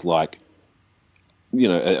then was like,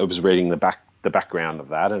 I was reading the background of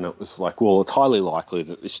that, and it was like, well, it's highly likely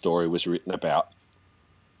that this story was written about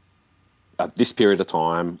at this period of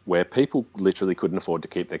time where people literally couldn't afford to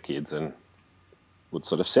keep their kids and would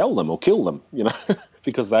sort of sell them or kill them,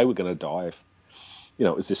 because they were going to die.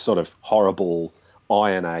 It was this sort of horrible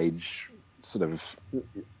Iron Age sort of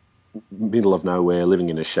middle of nowhere, living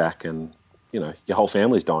in a shack, and your whole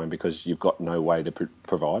family's dying because you've got no way to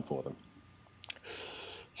provide for them.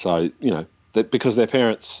 So because their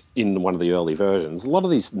parents, in one of the early versions, a lot of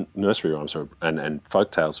these nursery rhymes and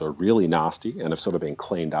folk tales are really nasty and have sort of been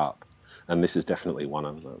cleaned up, and this is definitely one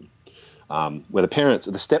of them, where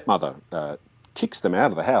the stepmother kicks them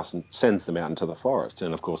out of the house and sends them out into the forest,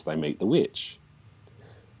 and of course they meet the witch,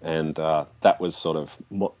 and that was sort of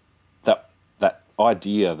that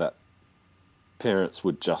idea that parents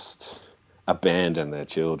would just abandon their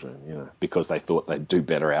children, because they thought they'd do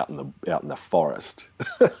better out in the forest.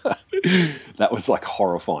 That was like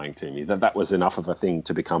horrifying to me. That was enough of a thing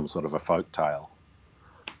to become sort of a folk tale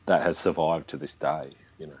that has survived to this day.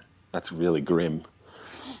 That's really grim.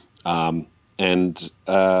 I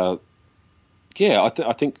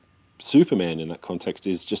think Superman in that context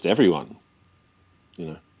is just everyone.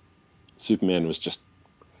 Superman was just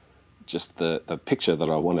the picture that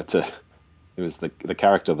I wanted to. It was the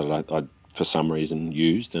character that I for some reason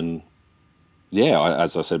used, and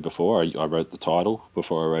as I said before, I wrote the title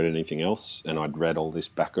before I wrote anything else, and I'd read all this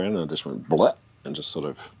background and I just went blah and just sort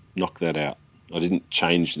of knocked that out. I didn't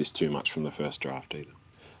change this too much from the first draft either.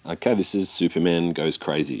 Okay, this is Superman Goes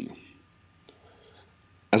Crazy.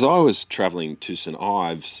 As I was travelling to St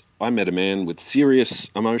Ives, I met a man with serious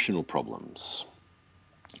emotional problems.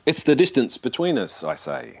 It's the distance between us, I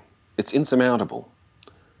say. It's insurmountable.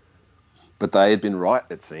 But they had been right,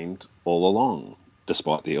 it seemed, all along,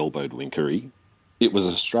 despite the elbowed winkery. It was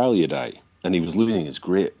Australia Day, and he was losing his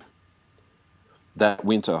grip. That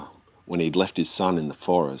winter, when he'd left his son in the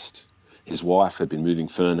forest, his wife had been moving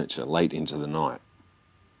furniture late into the night.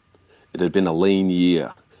 It had been a lean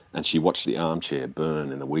year, and she watched the armchair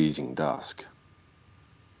burn in the wheezing dusk.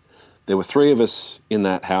 There were 3 of us in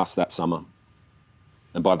that house that summer,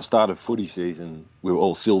 and by the start of footy season, we were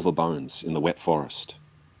all silver bones in the wet forest.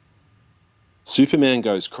 Superman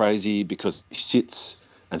goes crazy because he sits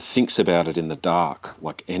and thinks about it in the dark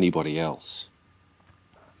like anybody else.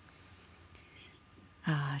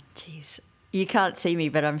 jeez. You can't see me,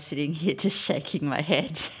 but I'm sitting here just shaking my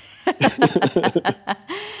head.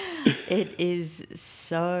 It is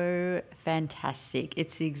so fantastic.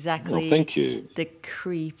 It's exactly thank you. the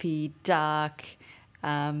creepy, dark,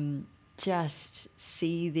 just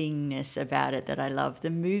seethingness about it that I love.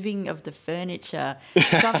 The moving of the furniture,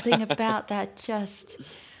 something about that just...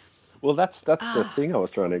 Well, that's the thing I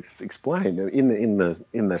was trying to explain. In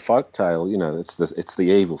the folk tale, it's the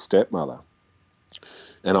evil stepmother,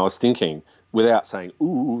 and I was thinking, without saying,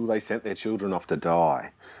 "Ooh, they sent their children off to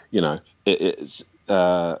die," it's.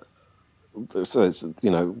 So it's,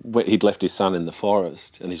 he'd left his son in the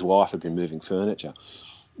forest, and his wife had been moving furniture,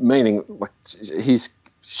 meaning like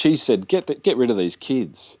she said, get rid of these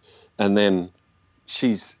kids, and then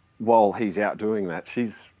while he's out doing that,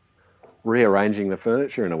 she's rearranging the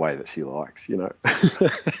furniture in a way that she likes,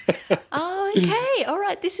 Oh, okay. All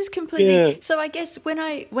right. This is completely... Yeah. So I guess when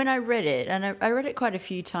I read it, and I read it quite a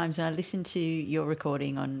few times, and I listened to your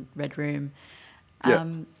recording on Red Room,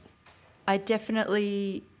 I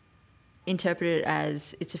definitely interpreted it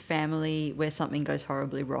as it's a family where something goes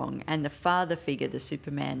horribly wrong, and the father figure, the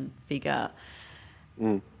Superman figure,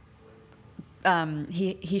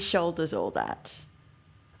 he shoulders all that.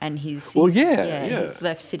 And he's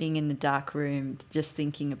left sitting in the dark room just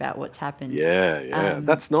thinking about what's happened. Yeah.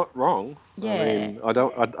 That's not wrong. Yeah. I mean,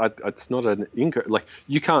 it's not an like,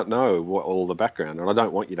 you can't know what all the background, and I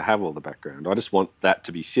don't want you to have all the background. I just want that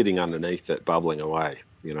to be sitting underneath it, bubbling away,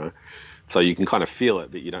 so you can kind of feel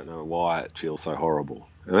it, but you don't know why it feels so horrible.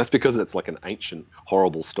 And that's because it's like an ancient,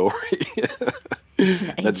 horrible story. It's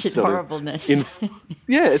an ancient horribleness.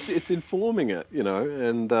 It's informing it,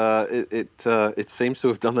 and it seems to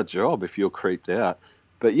have done the job if you're creeped out.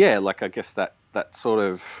 But yeah, like I guess that sort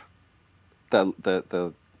of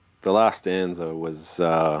the last stanza was,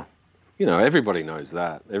 everybody knows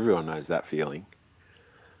that. Everyone knows that feeling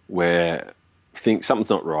where think something's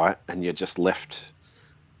not right, and you're just left.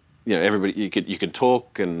 Everybody, you can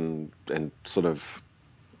talk and sort of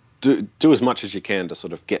do as much as you can to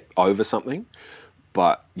sort of get over something,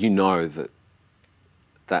 but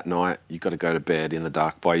that night you've got to go to bed in the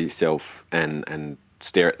dark by yourself and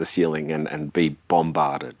stare at the ceiling and be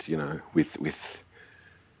bombarded, with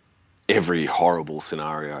every horrible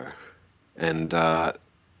scenario. And I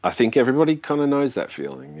think everybody kind of knows that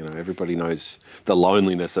feeling. Everybody knows the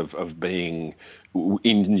loneliness of being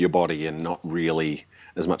in your body and not really,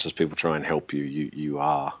 as much as people try and help you, you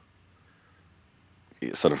are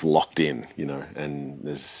sort of locked in, and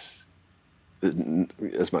there's,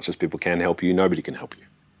 as much as people can help you, nobody can help you.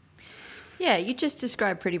 Yeah, you just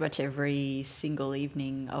described pretty much every single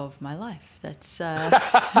evening of my life. That's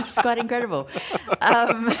that's quite incredible.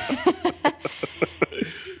 And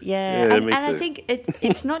I think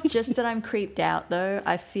it's not just that I'm creeped out, though.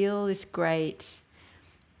 I feel this great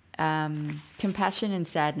compassion and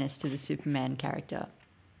sadness to the Superman character.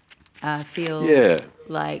 I feel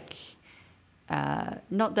like,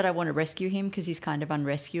 not that I want to rescue him because he's kind of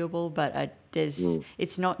unrescuable, but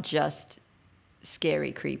it's not just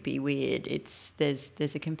scary, creepy, weird.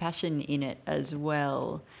 There's a compassion in it as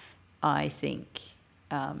well, I think.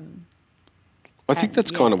 I think that's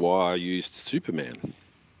kind of why I used Superman,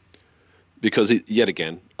 because yet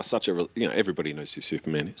again, everybody knows who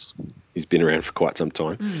Superman is. He's been around for quite some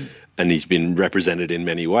time, and he's been represented in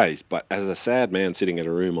many ways. But as a sad man sitting in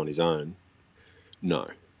a room on his own, no,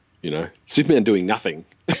 Superman doing nothing.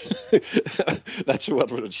 That's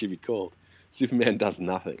what it should be called. Superman does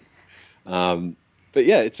nothing. But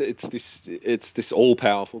yeah, it's this all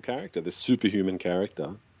powerful character, this superhuman character,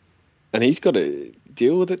 and he's got to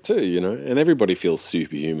deal with it too, And everybody feels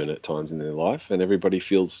superhuman at times in their life, and everybody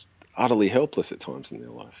feels utterly helpless at times in their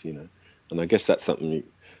life, And I guess that's something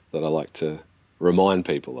that I like to remind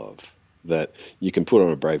people of, that you can put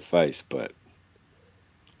on a brave face, but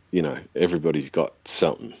everybody's got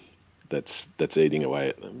something that's eating away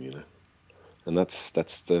at them, And that's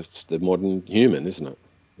the modern human, isn't it?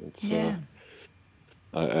 It's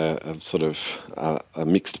a sort of a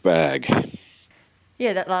mixed bag.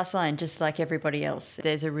 Yeah, that last line, just like everybody else.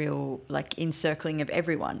 There's a real encircling of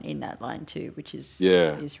everyone in that line too, which is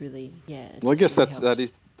really Well, I guess that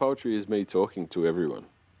is poetry, is me talking to everyone.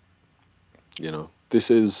 This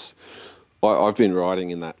is I've been writing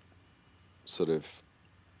in that sort of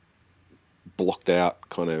blocked out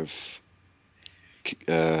kind of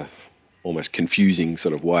almost confusing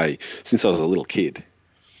sort of way since I was a little kid.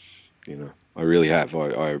 I really have.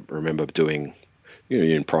 I remember doing, you're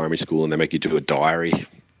in primary school and they make you do a diary.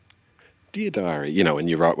 Dear diary, and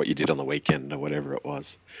you write what you did on the weekend or whatever it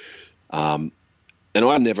was. And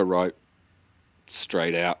I never wrote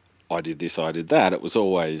straight out, I did this, I did that. It was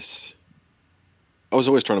always, I was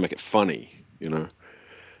always trying to make it funny, you know.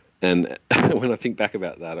 And when I think back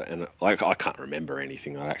about that, and like I can't remember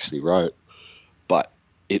anything I actually wrote, but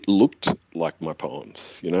it looked like my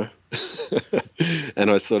poems, you know. And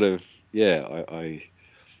I sort of, yeah,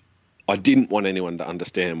 I didn't want anyone to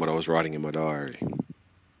understand what I was writing in my diary,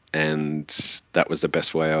 and that was the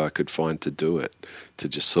best way I could find to do it, to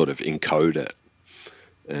just sort of encode it.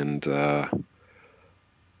 And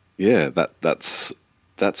yeah, that's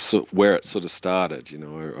where it sort of started, you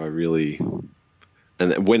know. I really,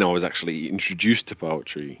 and when I was actually introduced to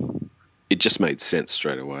poetry, it just made sense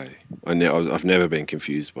straight away. I've never been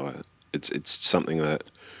confused by it. It's something that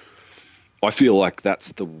I feel like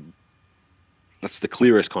that's the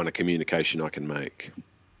clearest kind of communication I can make.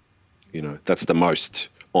 You know, that's the most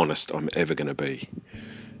honest I'm ever going to be,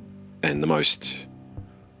 and the most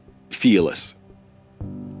fearless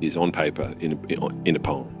is on paper in a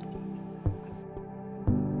poem.